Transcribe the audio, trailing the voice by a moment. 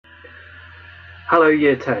Hello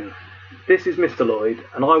Year 10, this is Mr Lloyd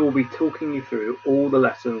and I will be talking you through all the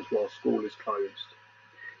lessons while school is closed.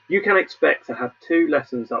 You can expect to have 2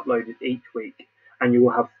 lessons uploaded each week and you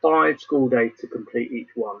will have 5 school days to complete each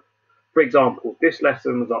one. For example, this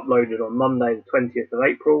lesson was uploaded on Monday the 20th of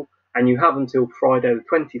April and you have until Friday the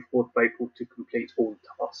 24th of April to complete all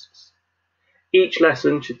the tasks. Each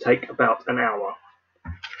lesson should take about an hour.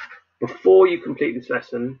 Before you complete this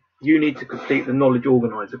lesson, you need to complete the Knowledge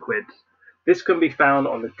Organiser quiz. This can be found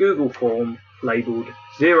on the Google form labelled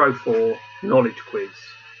 04 Knowledge Quiz.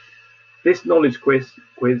 This knowledge quiz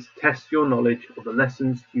tests your knowledge of the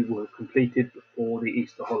lessons you will have completed before the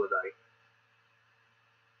Easter holiday.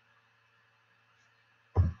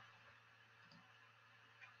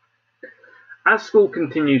 As school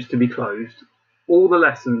continues to be closed, all the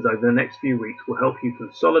lessons over the next few weeks will help you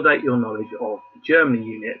consolidate your knowledge of the Germany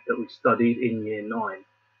unit that we studied in Year 9.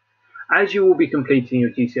 As you will be completing your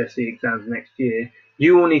GCSE exams next year,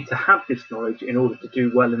 you will need to have this knowledge in order to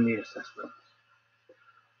do well in the assessments.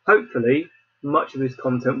 Hopefully, much of this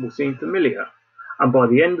content will seem familiar, and by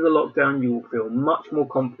the end of the lockdown you will feel much more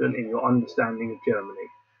confident in your understanding of Germany.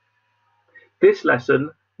 This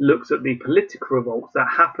lesson looks at the political revolts that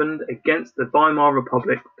happened against the Weimar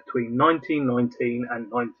Republic between 1919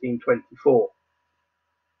 and 1924.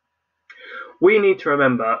 We need to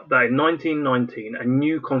remember that in 1919 a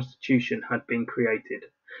new constitution had been created,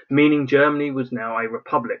 meaning Germany was now a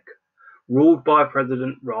republic, ruled by a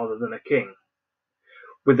president rather than a king,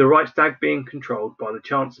 with the Reichstag being controlled by the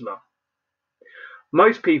Chancellor.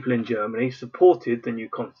 Most people in Germany supported the new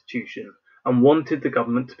constitution and wanted the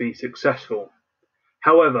government to be successful.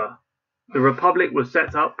 However, the republic was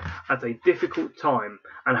set up at a difficult time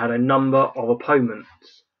and had a number of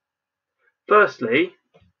opponents. Firstly,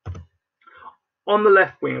 on the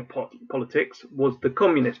left wing of politics was the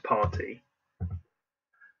Communist Party.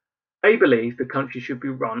 They believed the country should be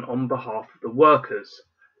run on behalf of the workers.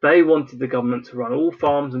 They wanted the government to run all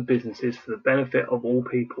farms and businesses for the benefit of all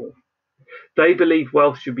people. They believed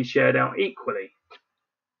wealth should be shared out equally.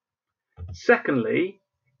 Secondly,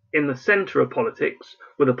 in the centre of politics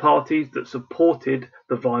were the parties that supported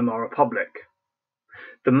the Weimar Republic.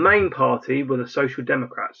 The main party were the Social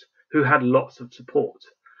Democrats, who had lots of support,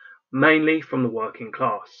 mainly from the working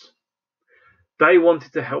class. They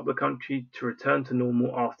wanted to help the country to return to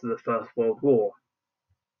normal after the First World War.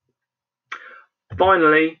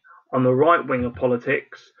 Finally, on the right wing of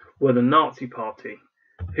politics were the Nazi Party,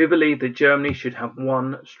 who believed that Germany should have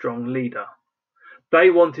one strong leader. They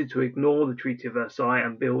wanted to ignore the Treaty of Versailles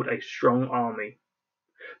and build a strong army.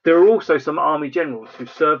 There were also some army generals who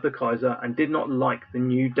served the Kaiser and did not like the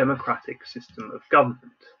new democratic system of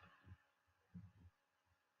government.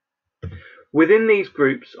 Within these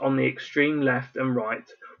groups on the extreme left and right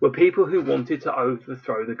were people who wanted to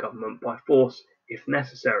overthrow the government by force if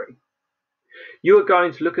necessary. You are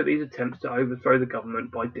going to look at these attempts to overthrow the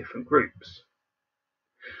government by different groups.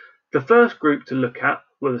 The first group to look at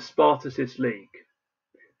were the Spartacist League.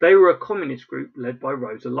 They were a communist group led by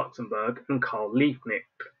Rosa Luxemburg and Karl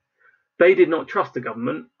Liebknecht. They did not trust the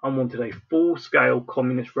government and wanted a full-scale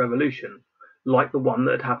communist revolution, like the one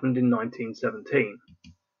that had happened in 1917.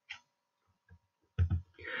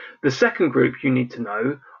 The second group you need to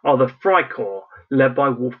know are the Freikorps, led by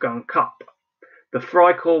Wolfgang Kapp. The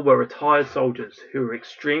Freikorps were retired soldiers who were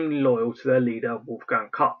extremely loyal to their leader Wolfgang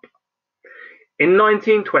Kapp. In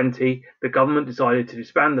 1920, the government decided to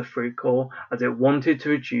disband the Freikorps as it wanted to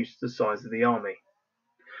reduce the size of the army.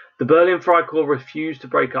 The Berlin Freikorps refused to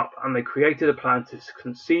break up and they created a plan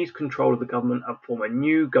to seize control of the government and form a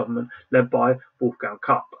new government led by Wolfgang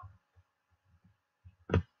Kapp.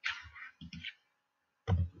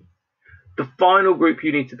 The final group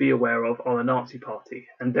you need to be aware of are the Nazi Party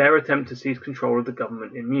and their attempt to seize control of the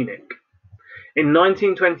government in Munich. In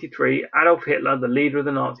 1923, Adolf Hitler, the leader of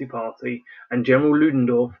the Nazi Party, and General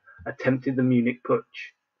Ludendorff attempted the Munich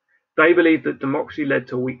Putsch. They believed that democracy led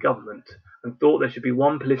to a weak government and thought there should be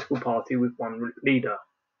one political party with one leader.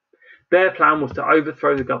 Their plan was to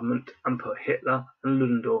overthrow the government and put Hitler and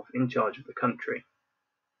Ludendorff in charge of the country.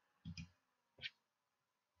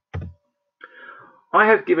 I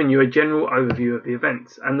have given you a general overview of the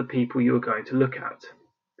events and the people you are going to look at.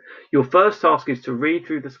 Your first task is to read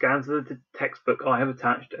through the scans of the textbook I have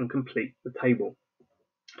attached and complete the table.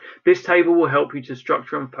 This table will help you to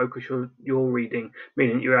structure and focus your reading,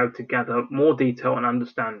 meaning you're able to gather more detail and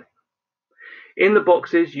understanding. In the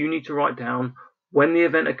boxes, you need to write down when the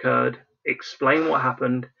event occurred, explain what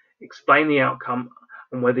happened, explain the outcome,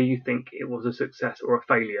 and whether you think it was a success or a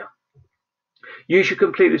failure. You should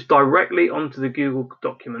complete this directly onto the Google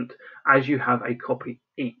document as you have a copy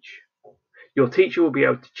each. Your teacher will be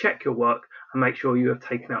able to check your work and make sure you have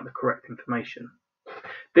taken out the correct information.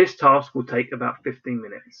 This task will take about 15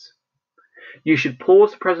 minutes. You should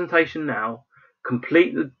pause the presentation now,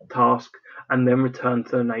 complete the task, and then return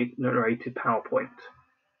to the narrated PowerPoint.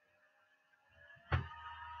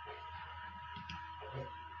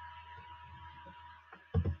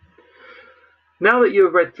 Now that you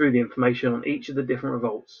have read through the information on each of the different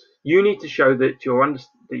revolts, you need to show that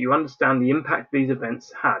you understand the impact these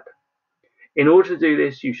events had. In order to do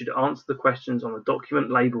this, you should answer the questions on the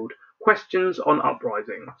document labelled Questions on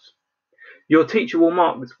Uprisings. Your teacher will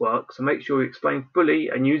mark this work, so make sure you explain fully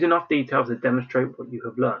and use enough detail to demonstrate what you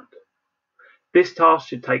have learned. This task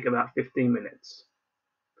should take about 15 minutes.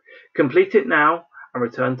 Complete it now and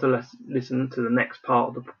return to listen to the next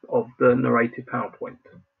part of the narrated PowerPoint.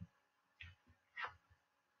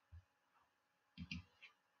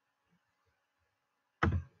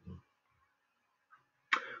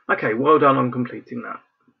 Okay, well done on completing that.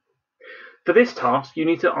 For this task, you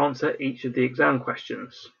need to answer each of the exam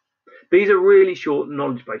questions. These are really short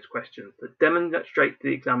knowledge-based questions that demonstrate to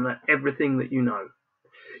the examiner everything that you know.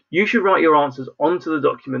 You should write your answers onto the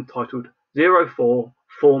document titled 04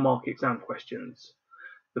 4-mark exam questions.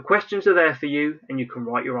 The questions are there for you and you can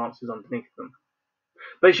write your answers underneath them.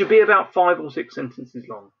 They should be about 5 or 6 sentences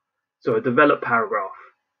long, so a developed paragraph.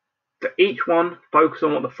 For each one, focus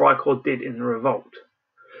on what the Freikorps did in the revolt.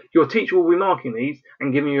 Your teacher will be marking these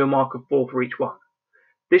and giving you a mark of 4 for each one.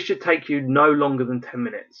 This should take you no longer than 10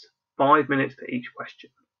 minutes, 5 minutes for each question.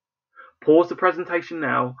 Pause the presentation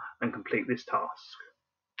now and complete this task.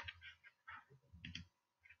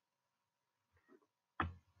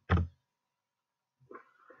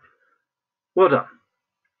 Well done.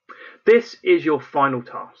 This is your final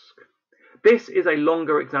task. This is a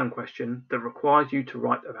longer exam question that requires you to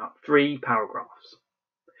write about 3 paragraphs.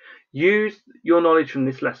 Use your knowledge from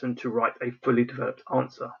this lesson to write a fully developed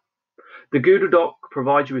answer. The Google Doc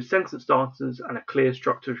provides you with sentence starters and a clear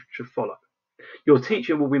structure to follow. Your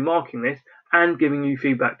teacher will be marking this and giving you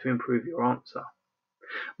feedback to improve your answer.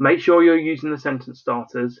 Make sure you're using the sentence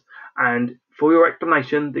starters and for your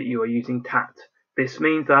explanation that you are using TAT. This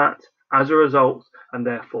means that, as a result, and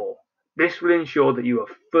therefore. This will ensure that you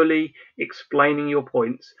are fully explaining your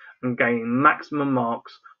points and gaining maximum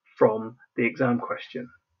marks from the exam question.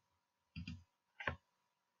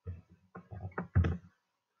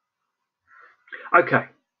 Okay,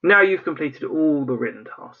 now you've completed all the written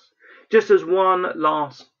tasks. Just as one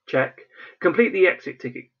last check, complete the exit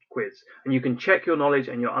ticket quiz and you can check your knowledge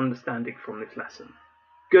and your understanding from this lesson.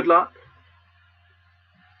 Good luck.